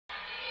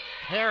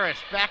Harris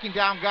backing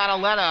down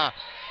Gadaleta.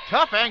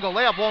 Tough angle,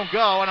 layup won't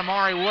go, and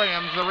Amari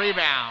Williams the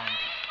rebound.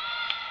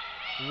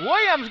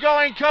 Williams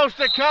going coast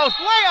to coast,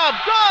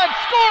 layup good,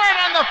 scoring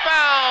on the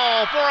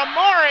foul for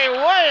Amari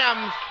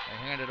Williams. They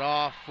hand it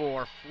off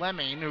for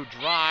Fleming, who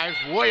drives.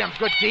 Williams,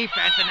 good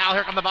defense, and now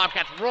here come the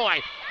Bobcats.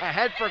 Roy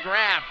ahead for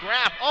Graff.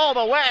 Graff all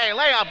the way,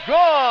 layup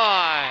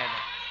good.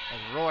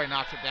 As Roy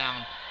knocks it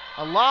down.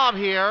 A lob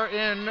here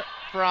in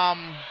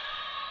from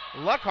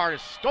Luckhart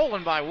is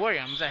stolen by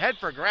Williams. Ahead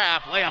for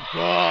Graff, layup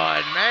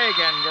good.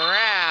 Megan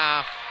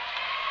Graff.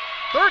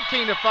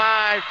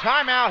 13-5,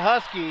 timeout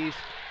Huskies.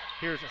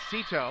 Here's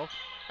Cito.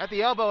 At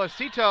the elbow is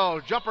Cito.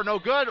 Jumper no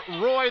good.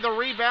 Roy the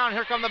rebound.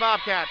 Here come the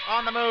Bobcats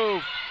on the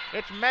move.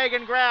 It's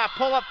Megan Graff.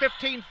 Pull up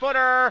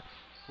 15-footer.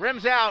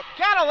 Rims out.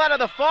 Gadaleta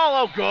the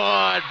follow.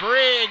 Good.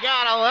 Bree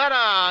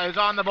Gadaleta is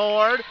on the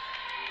board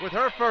with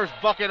her first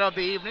bucket of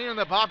the evening, and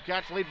the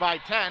Bobcats lead by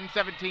 10,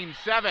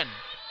 17-7.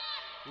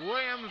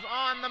 Williams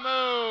on the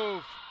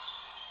move.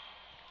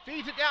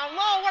 Feeds it down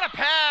low. What a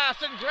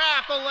pass. And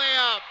Graff the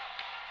layup.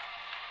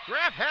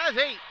 Graff has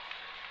 8.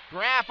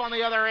 Graff on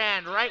the other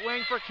end, right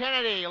wing for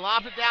Kennedy,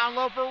 lobs it down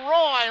low for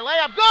Roy,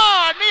 layup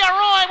good, Mia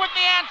Roy with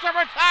the answer,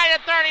 we're tied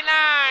at 39.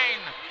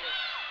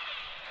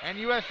 And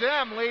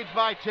USM leads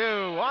by 2.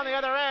 On the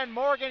other end,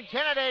 Morgan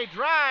Kennedy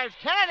drives,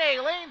 Kennedy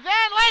leans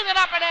in, lays it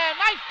up and in,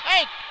 nice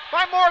take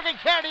by Morgan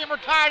Kennedy, and we're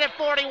tied at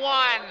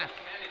 41.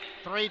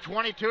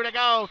 3:22 to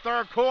go,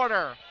 third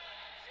quarter.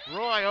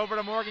 Roy over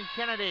to Morgan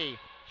Kennedy,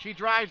 she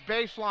drives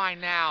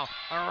baseline now,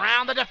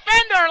 around the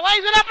defender,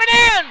 lays it up and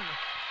in.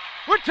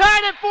 We're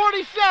tied at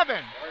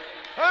 47.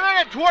 A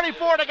minute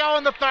 24 to go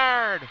in the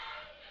third.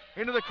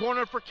 Into the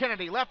corner for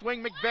Kennedy. Left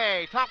wing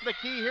McVeigh. Top of the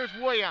key. Here's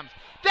Williams.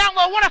 Down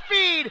low. What a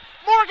feed.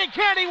 Morgan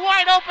Kennedy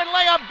wide open.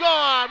 Layup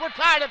good. We're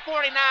tied at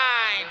 49.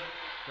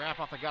 Graff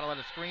off the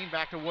Gadaleta screen.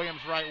 Back to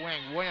Williams right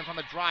wing. Williams on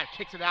the drive.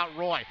 Kicks it out.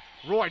 Roy.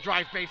 Roy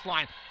drives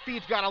baseline.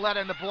 Feeds Gadaleta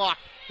in the block.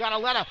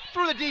 Gadaleta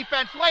through the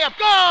defense. Layup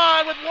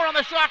good with 1 on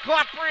the shot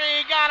clock.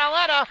 Free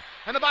Gadaleta.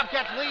 And the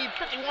Bobcats lead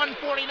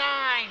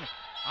 51-49.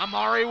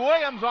 Amari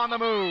Williams on the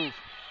move.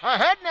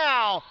 Ahead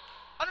now.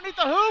 Underneath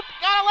the hoop.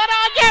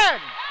 Gadaleta again.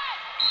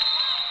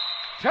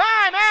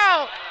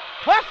 Timeout.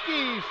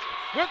 Huskies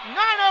with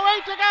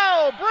 9:08 to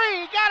go.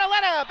 Bree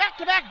Gadaleta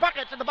back-to-back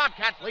buckets, and the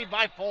Bobcats lead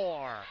by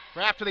 4.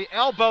 Graff to the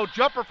elbow.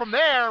 Jumper from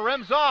there.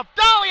 Rims off.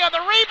 Dahlia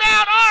the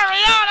rebound.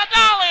 Ariana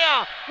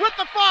Dahlia with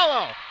the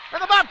follow.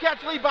 And the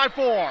Bobcats lead by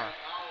 4.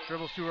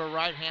 Dribbles to her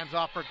right. Hands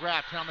off for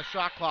Graff. 10 on the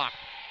shot clock.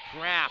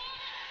 Graff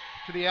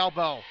to the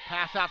elbow.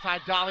 Pass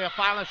outside Dahlia.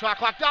 5 on the shot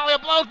clock. Dahlia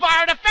blows by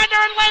her defender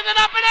and lays it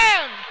up and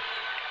in.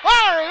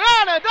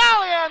 Ariana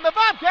Dahlia, and the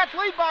Bobcats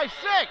lead by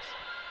 6.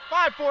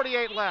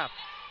 5:48 left.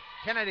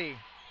 Kennedy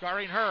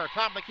guarding her.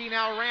 Top of the key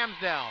now,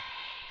 Ramsdell.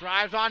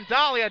 Drives on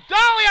Dahlia.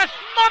 Dahlia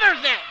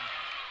smothers it.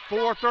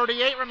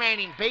 4:38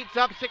 remaining. Bates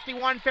up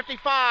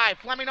 61-55.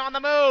 Fleming on the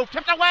move.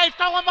 Tipped away.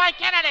 Stolen by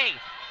Kennedy.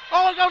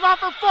 Oh, it goes off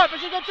her foot, but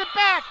she gets it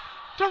back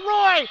to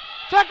Roy.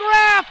 To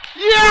Graff.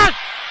 Yes!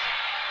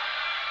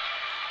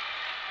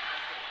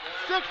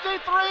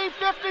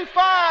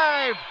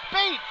 63-55.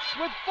 Bates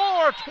with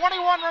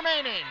 4:21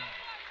 remaining.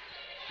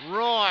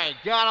 Roy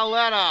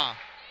Gadaleta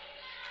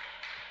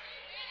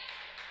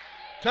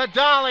to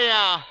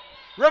Dahlia.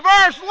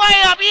 Reverse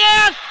layup.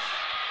 Yes!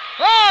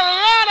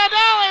 Ariana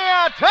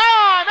Dahlia.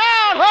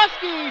 Timeout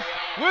Huskies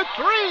with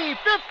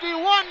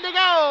 3:51 to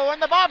go.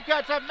 And the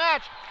Bobcats have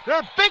matched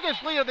their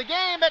biggest lead of the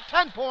game at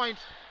 10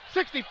 points.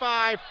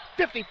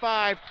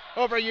 65-55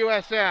 over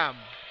USM.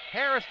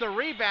 Harris the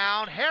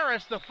rebound.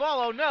 Harris the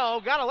follow.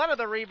 No. Gadaleta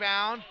the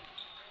rebound.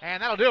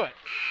 And that'll do it.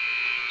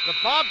 The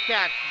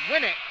Bobcats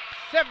win it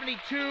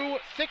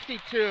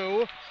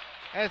 72-62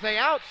 as they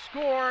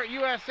outscore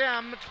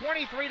USM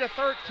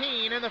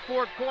 23-13 in the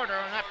fourth quarter.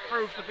 And that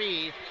proves to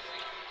be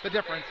the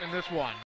difference in this one.